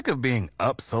of being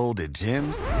upsold at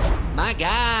gyms? My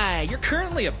guy, you're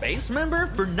currently a base member?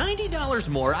 For $90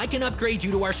 more, I can upgrade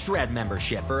you to our Shred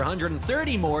membership. For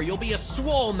 $130 more, you'll be a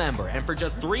Swole member. And for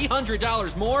just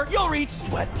 $300 more, you'll reach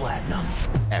Sweat Platinum.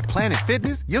 At Planet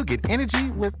Fitness, you'll get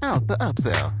energy without the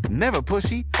upsell. Never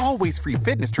pushy, always free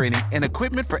fitness training and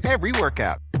equipment for every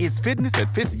workout. It's fitness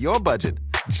that fits your budget.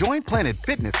 Join Planet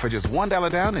Fitness for just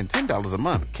 $1 down and $10 a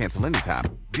month. Cancel anytime.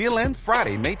 Deal ends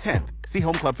Friday, May 10th. See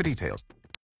Home Club for details.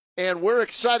 And we're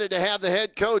excited to have the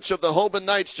head coach of the Hoban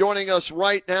Knights joining us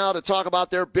right now to talk about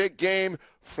their big game,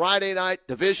 Friday night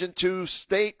Division II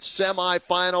state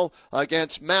semifinal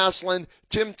against Massillon.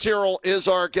 Tim Tyrrell is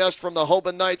our guest from the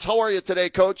Hoban Knights. How are you today,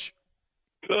 Coach?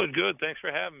 Good. Thanks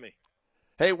for having me.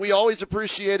 Hey, we always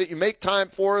appreciate it. You make time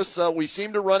for us. We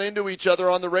seem to run into each other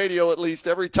on the radio at least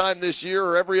every time this year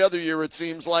or every other year, it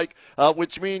seems like,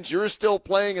 which means you're still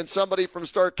playing and somebody from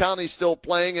Stark County still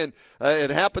playing. And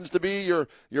it happens to be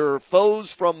your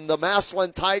foes from the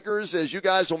Massillon Tigers, as you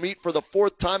guys will meet for the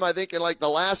fourth time, I think, in like the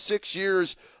last 6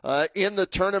 years in the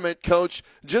tournament. Coach,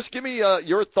 just give me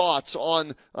your thoughts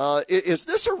on, is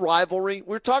this a rivalry?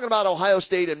 We're talking about Ohio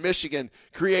State and Michigan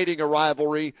creating a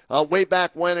rivalry way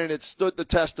back when, and it stood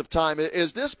the test of time.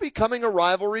 Is this becoming a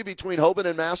rivalry between Hoban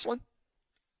and Massillon?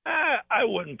 I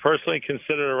wouldn't personally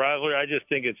consider it a rivalry. I just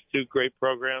think it's two great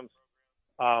programs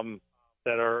that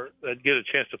get a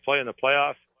chance to play in the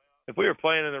playoffs. If we were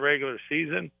playing in the regular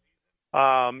season,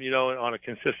 on a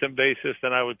consistent basis,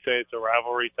 then I would say it's a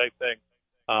rivalry type thing.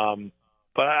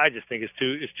 But I just think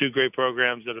it's two great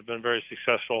programs that have been very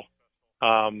successful,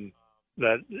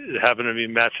 that happen to be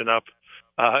matching up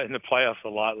in the playoffs a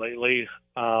lot lately.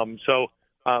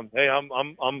 Hey,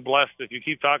 I'm blessed. If you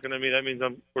keep talking to me, that means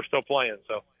we're still playing.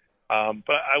 So,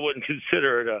 but I wouldn't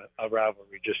consider it a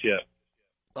rivalry just yet.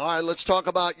 All right, let's talk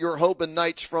about your Hoban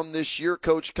Knights from this year,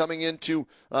 Coach, coming into,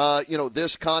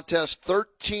 this contest,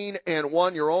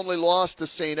 13-1. Your only loss to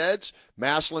St. Ed's.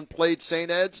 Massillon played St.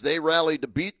 Ed's. They rallied to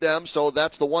beat them, so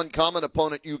that's the one common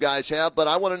opponent you guys have. But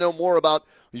I want to know more about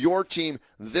your team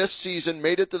this season.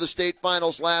 Made it to the state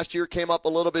finals last year, came up a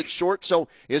little bit short. So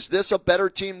is this a better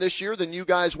team this year than you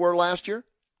guys were last year?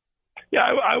 Yeah,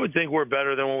 I would think we're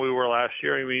better than what we were last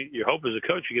year. I mean, you hope as a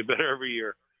coach you get better every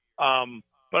year.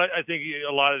 But I think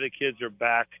a lot of the kids are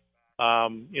back.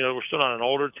 We're still not an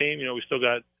older team. We still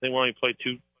got, I think we only played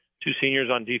two seniors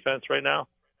on defense right now.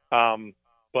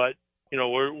 But we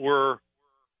got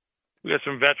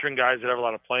some veteran guys that have a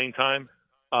lot of playing time.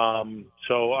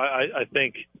 So I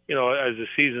think, as the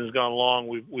season's gone along,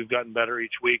 we've gotten better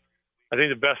each week. I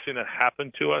think the best thing that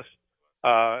happened to us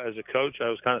as a coach, I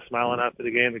was kind of smiling after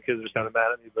the game. The kids were kind of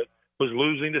mad at me, but was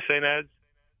losing to St. Ed's,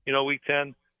 week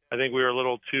 10. I think we were a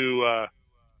little too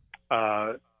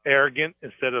arrogant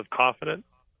instead of confident.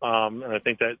 And I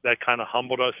think that kind of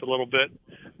humbled us a little bit.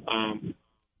 And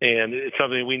it's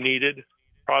something we needed,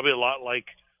 probably a lot like,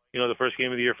 the first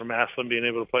game of the year for Massillon, being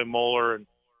able to play Moeller and,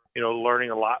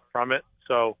 learning a lot from it.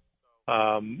 So,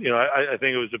 I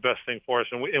think it was the best thing for us.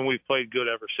 And we've played good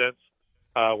ever since,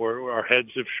 where our heads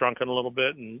have shrunken a little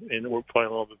bit and we're playing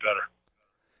a little bit better.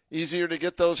 Easier to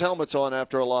get those helmets on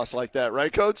after a loss like that,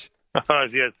 right, Coach? Yeah,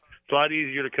 it's a lot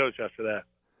easier to coach after that.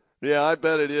 Yeah, I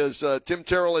bet it is. Tim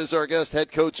Tyrrell is our guest,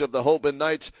 head coach of the Hoban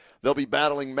Knights. They'll be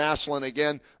battling Massillon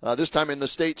again, this time in the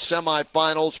state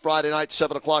semifinals, Friday night,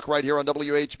 7 o'clock right here on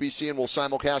WHBC, and we'll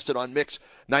simulcast it on Mix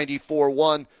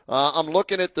 94.1. I'm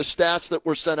looking at the stats that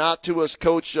were sent out to us,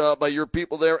 Coach, by your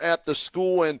people there at the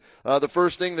school, and the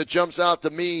first thing that jumps out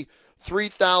to me,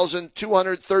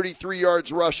 3,233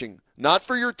 yards rushing. Not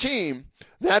for your team.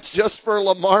 That's just for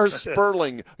Lamar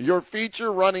Sperling, your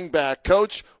feature running back.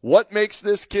 Coach, what makes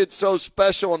this kid so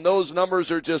special? And those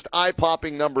numbers are just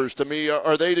eye-popping numbers to me.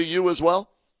 Are they to you as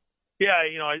well? Yeah,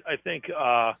 I think,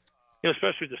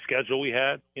 especially the schedule we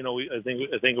had. I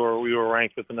think we were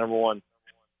ranked with the number one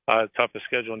toughest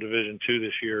schedule in Division II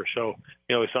this year. So,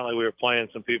 it's not like we were playing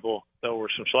some people that were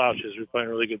some slouches. We were playing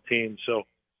really good teams. So,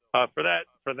 for that,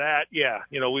 yeah,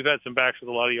 we've had some backs with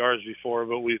a lot of yards before,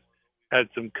 but we've had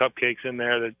some cupcakes in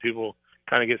there that people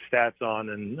kind of get stats on,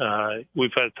 and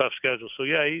we've had a tough schedule. So,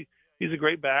 yeah, he's a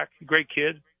great back, great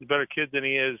kid. He's a better kid than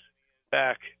he is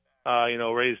back,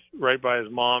 raised right by his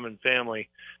mom and family.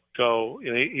 So,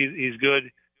 he's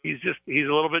good. He's a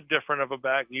little bit different of a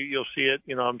back. You'll see it.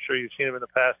 I'm sure you've seen him in the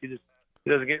past. He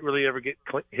doesn't really ever get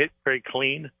hit very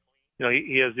clean.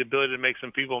 He has the ability to make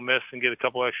some people miss and get a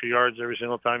couple extra yards every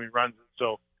single time he runs it.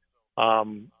 So,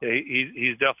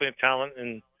 he's definitely a talent,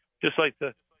 and just like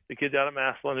the kid down at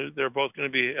Massillon, they're both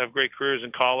going to have great careers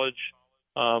in college,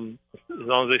 as long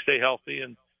as they stay healthy.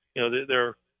 And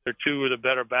they're two of the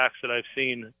better backs that I've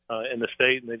seen in the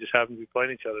state, and they just happen to be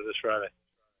playing each other this Friday.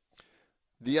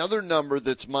 the other number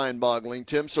that's mind-boggling,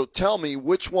 Tim, so tell me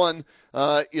which one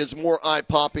is more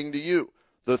eye-popping to you,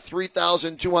 the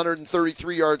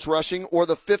 3,233 yards rushing or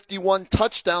the 51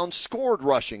 touchdowns scored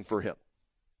rushing for him?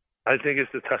 I think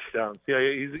it's the touchdowns. Yeah,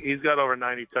 he's got over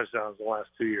 90 touchdowns in the last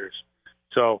 2 years.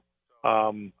 So,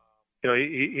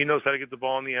 he knows how to get the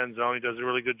ball in the end zone. He does a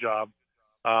really good job,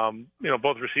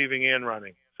 both receiving and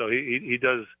running. So he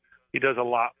does a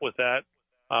lot with that.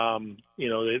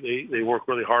 They work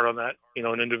really hard on that, in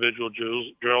individual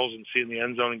drills and seeing the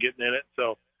end zone and getting in it.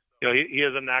 So, he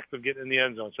has a knack of getting in the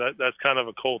end zone. So that's kind of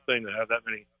a cool thing to have that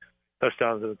many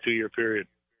touchdowns in a 2-year period.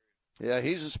 Yeah,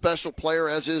 he's a special player,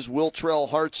 as is Wiltrell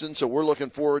Hartson, so we're looking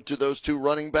forward to those two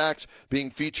running backs being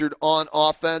featured on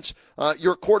offense.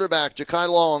 Your quarterback, Ja'Kai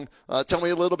Long, tell me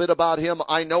a little bit about him.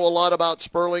 I know a lot about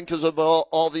Sperling because of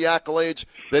all the accolades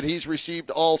that he's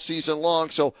received all season long,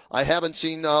 so I haven't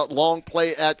seen Long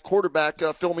play at quarterback.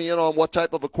 Fill me in on what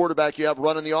type of a quarterback you have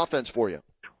running the offense for you.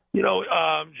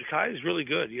 Ja'Kai is really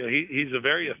good. He's a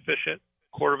very efficient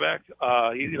quarterback.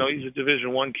 He's a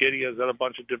Division I kid. He has got a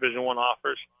bunch of Division I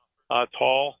offers.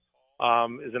 Tall,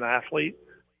 is an athlete.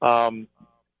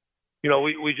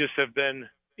 We just have been,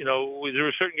 there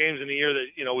were certain games in the year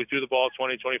that, we threw the ball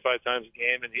 20, 25 times a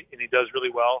game, and he does really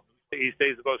well. He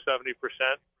stays above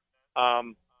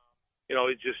 70%.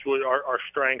 It's just our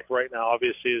strength right now,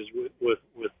 obviously, is with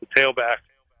the tailback.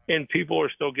 And people are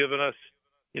still giving us,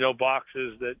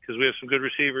 boxes because we have some good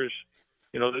receivers.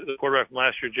 The quarterback from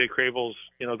last year, Jay Crable's,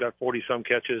 got 40-some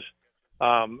catches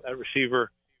at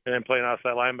receiver. And then playing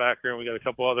outside linebacker, and we got a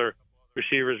couple other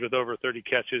receivers with over 30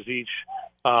 catches each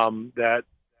that,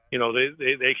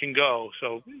 they can go.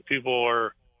 So people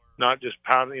are not just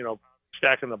pounding,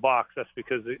 stacking the box. That's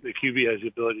because the QB has the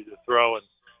ability to throw and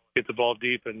get the ball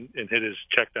deep and hit his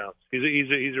checkdowns.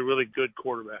 He's a really good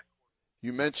quarterback.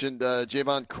 You mentioned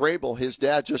Javon Crable. His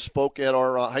dad just spoke at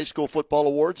our high school football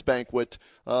awards banquet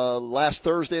last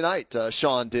Thursday night.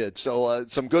 Sean did. So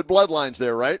some good bloodlines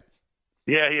there, right?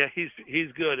 Yeah,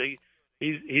 he's good.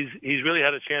 He's really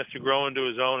had a chance to grow into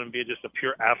his own and be just a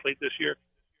pure athlete this year.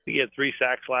 He had 3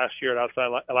 sacks last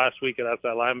week at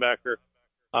outside linebacker,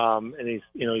 and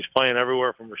he's playing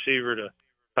everywhere from receiver to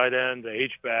tight end to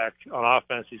H-back on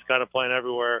offense. He's kind of playing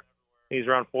everywhere. He's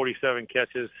around 47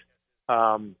 catches,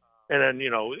 and then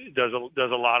does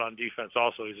a lot on defense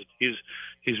also.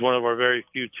 He's one of our very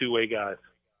few two-way guys.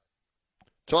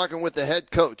 Talking with the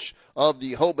head coach of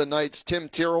the Hoban Knights, Tim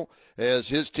Tyrrell, as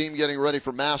his team getting ready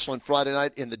for Massillon Friday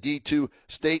night in the D2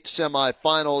 state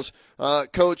semifinals.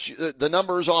 Coach, the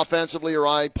numbers offensively are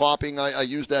eye-popping. I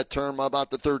used that term about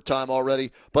the third time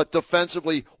already. But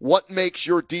defensively, what makes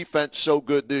your defense so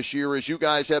good this year, as you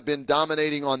guys have been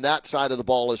dominating on that side of the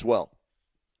ball as well?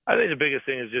 I think the biggest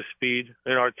thing is just speed.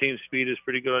 Our team's speed is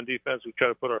pretty good on defense. We try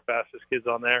to put our fastest kids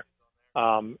on there,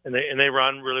 and they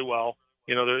run really well.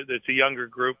 It's a younger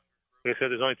group. Like I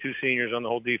said, there's only 2 seniors on the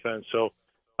whole defense, so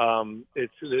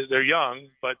they're young,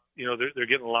 but they're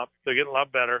getting a lot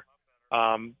better.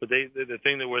 But the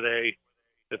thing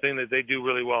that they do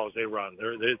really well is they run.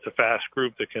 It's a fast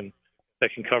group that can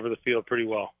cover the field pretty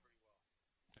well.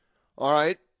 All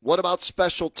right. What about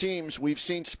special teams? We've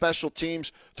seen special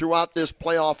teams throughout this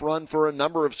playoff run for a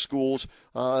number of schools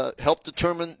help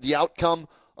determine the outcome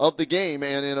of the game,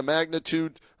 and in a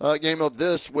magnitude game of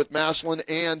this with Massillon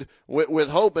and with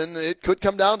Hoban, it could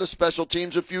come down to special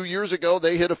teams. A few years ago,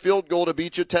 they hit a field goal to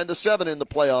beat you 10-7 in the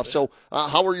playoffs. So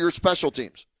how are your special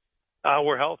teams?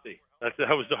 We're healthy. That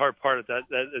was the hard part of that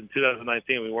in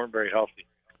 2019. We weren't very healthy,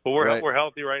 but we're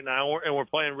healthy right now, and we're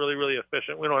playing really, really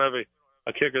efficient. We don't have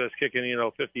a kicker that's kicking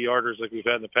 50-yarders like we've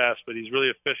had in the past, but he's really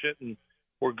efficient, and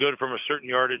we're good from a certain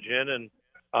yardage in, and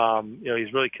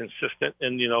he's really consistent,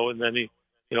 and then he.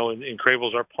 And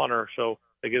Crable's our punter, so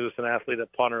they give us an athlete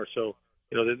at punter. So,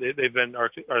 they've been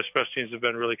our special teams have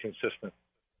been really consistent.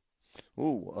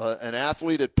 Ooh, an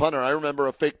athlete at punter. I remember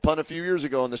a fake punt a few years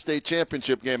ago in the state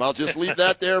championship game. I'll just leave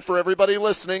that there for everybody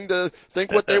listening to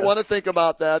think what they want to think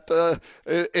about that.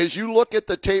 As you look at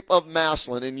the tape of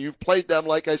Massillon, and you've played them,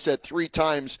 like I said, 3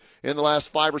 times in the last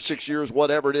 5 or 6 years,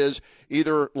 whatever it is,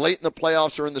 either late in the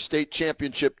playoffs or in the state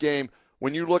championship game.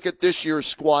 When you look at this year's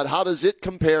squad, how does it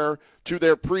compare to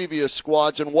their previous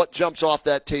squads, and what jumps off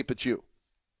that tape at you?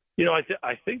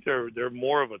 I think they're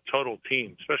more of a total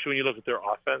team, especially when you look at their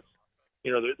offense.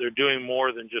 They're doing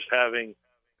more than just having,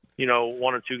 1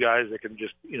 or 2 guys that can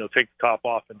just, take the top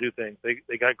off and do things.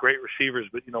 They got great receivers,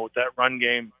 but, with that run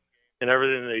game and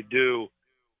everything they do,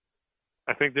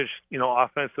 I think there's,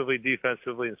 offensively,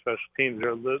 defensively, and special teams,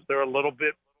 they're a little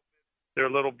bit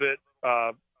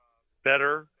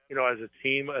better. As a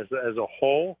team, as a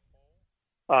whole.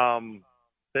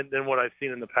 than what I've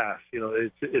seen in the past. You know,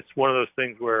 it's one of those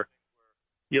things where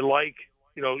you like,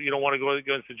 you know, you don't want to go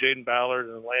against Jaden Ballard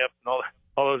and Lamp and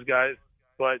all those guys,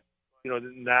 but you know,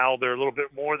 now they're a little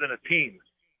bit more than a team.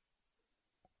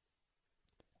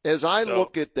 As I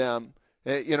look at them,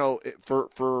 you know,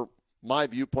 for my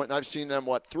viewpoint, and I've seen them,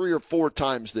 3 or 4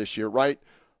 times this year, right?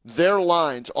 Their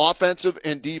lines, offensive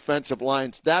and defensive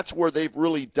lines, that's where they've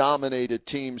really dominated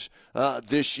teams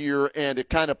this year, and it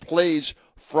kind of plays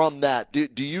from that. Do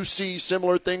you see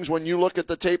similar things when you look at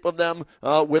the tape of them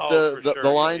with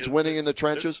the lines winning in the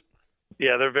trenches?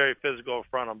 Yeah, they're very physical up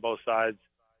front on both sides.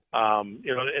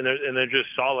 You know, and they're just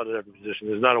solid at every position.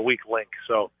 There's not a weak link,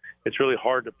 so it's really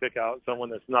hard to pick out someone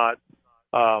that's not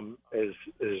as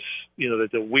you know,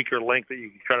 that's a weaker link that you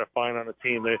can try to find on a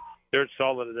team. They're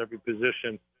solid at every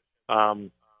position,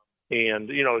 and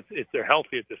you know, they're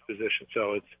healthy at this position.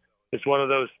 So it's one of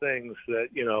those things that,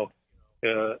 you know,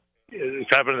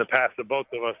 it's happened in the past to both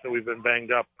of us that we've been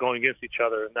banged up going against each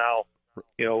other, and now,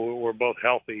 you know, we're both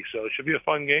healthy. So it should be a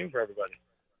fun game for everybody.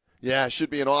 Yeah, it should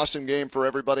be an awesome game for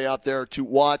everybody out there to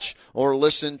watch or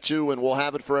listen to, and we'll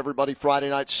have it for everybody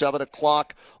Friday night, 7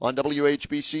 o'clock on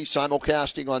WHBC,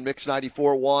 simulcasting on Mix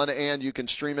 94.1, and you can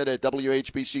stream it at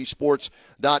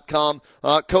WHBCSports.com.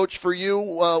 Coach, for you,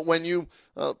 when you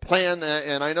plan,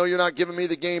 and I know you're not giving me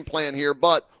the game plan here,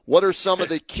 but what are some of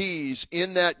the keys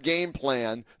in that game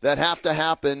plan that have to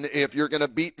happen if you're going to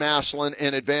beat Massillon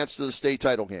and advance to the state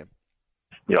title game?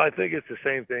 You know, I think it's the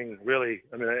same thing, really.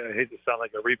 I mean, I hate to sound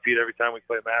like a repeat every time we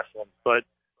play Massillon, but,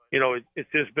 you know,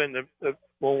 it's just been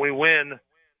when we win,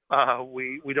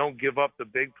 we don't give up the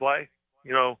big play,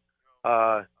 you know,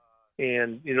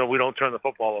 and, you know, we don't turn the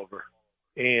football over.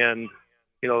 And,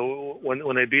 you know,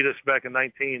 when they beat us back in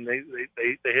 19, they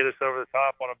hit us over the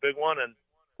top on a big one, and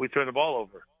we turned the ball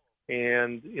over.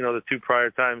 And, you know, the 2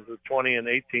 prior times, the 20 and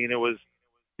 18, it was,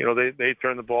 you know, they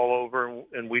turned the ball over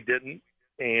and we didn't.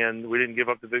 And we didn't give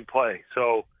up the big play.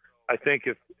 So I think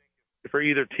if for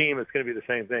either team, it's going to be the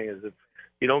same thing. Is if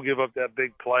you don't give up that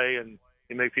big play and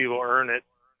you make people earn it,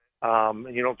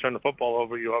 and you don't turn the football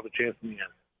over, you'll have a chance in the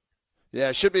end. Yeah,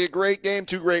 it should be a great game.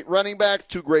 2 great running backs,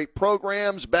 2 great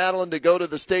programs battling to go to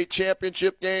the state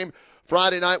championship game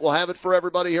Friday night. We'll have it for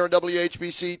everybody here on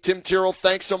WHBC. Tim Tyrrell,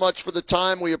 thanks so much for the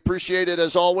time. We appreciate it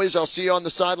as always. I'll see you on the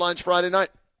sidelines Friday night.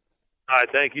 All right,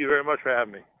 thank you very much for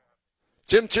having me.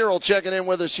 Tim Tyrrell checking in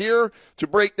with us here to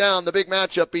break down the big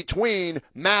matchup between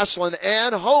Massillon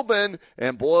and Hoban.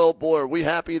 And boy, oh boy, are we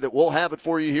happy that we'll have it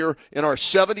for you here in our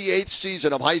 78th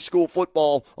season of high school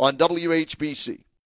football on WHBC.